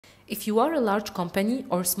If you are a large company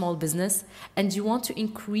or small business and you want to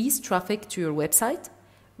increase traffic to your website,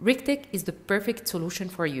 Rektic is the perfect solution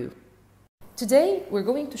for you. Today, we're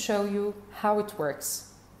going to show you how it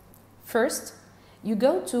works. First, you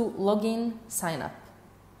go to Login Sign Up.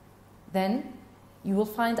 Then, you will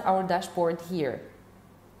find our dashboard here.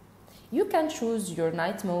 You can choose your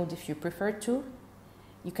night mode if you prefer to.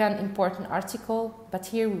 You can import an article, but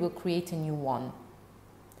here we will create a new one.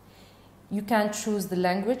 You can choose the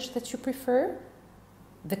language that you prefer,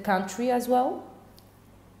 the country as well,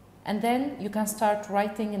 and then you can start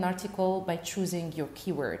writing an article by choosing your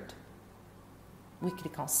keyword. We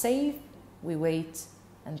click on Save, we wait,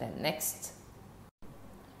 and then Next.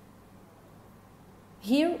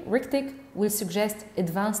 Here, Rektic will suggest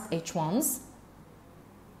advanced H1s.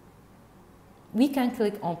 We can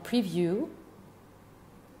click on Preview,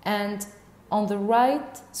 and on the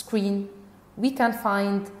right screen, we can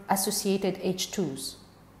find associated H2s.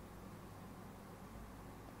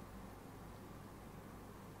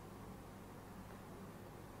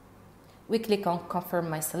 We click on Confirm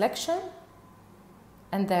my selection,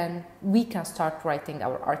 and then we can start writing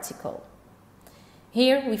our article.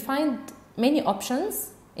 Here we find many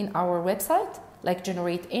options in our website, like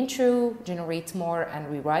Generate Intro, Generate More,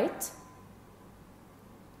 and Rewrite.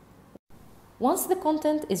 Once the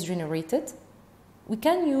content is generated, we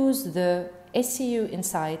can use the SEO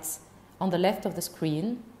insights on the left of the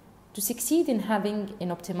screen to succeed in having an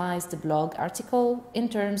optimized blog article in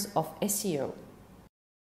terms of SEO.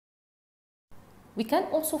 We can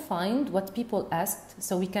also find what people asked,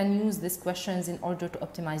 so we can use these questions in order to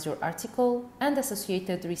optimize your article and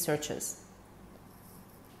associated researches.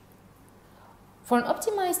 For an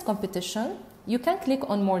optimized competition, you can click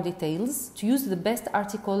on More Details to use the best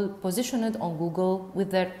article positioned on Google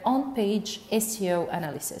with their on-page SEO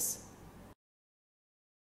analysis.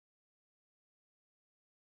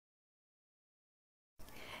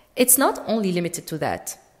 It's not only limited to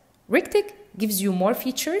that. Rektic gives you more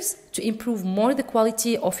features to improve more the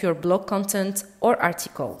quality of your blog content or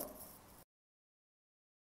article.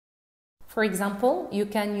 For example, you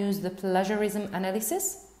can use the plagiarism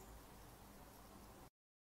analysis.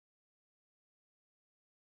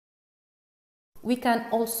 We can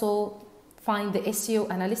also find the SEO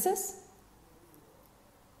analysis.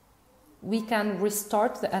 We can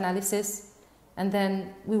restart the analysis, and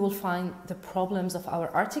then we will find the problems of our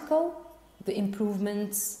article, the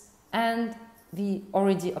improvements, and the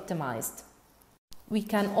already optimized. We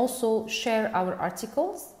can also share our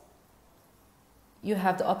articles. You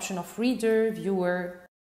have the option of reader, viewer.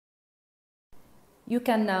 You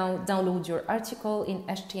can now download your article in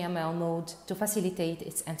HTML mode to facilitate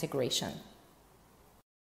its integration.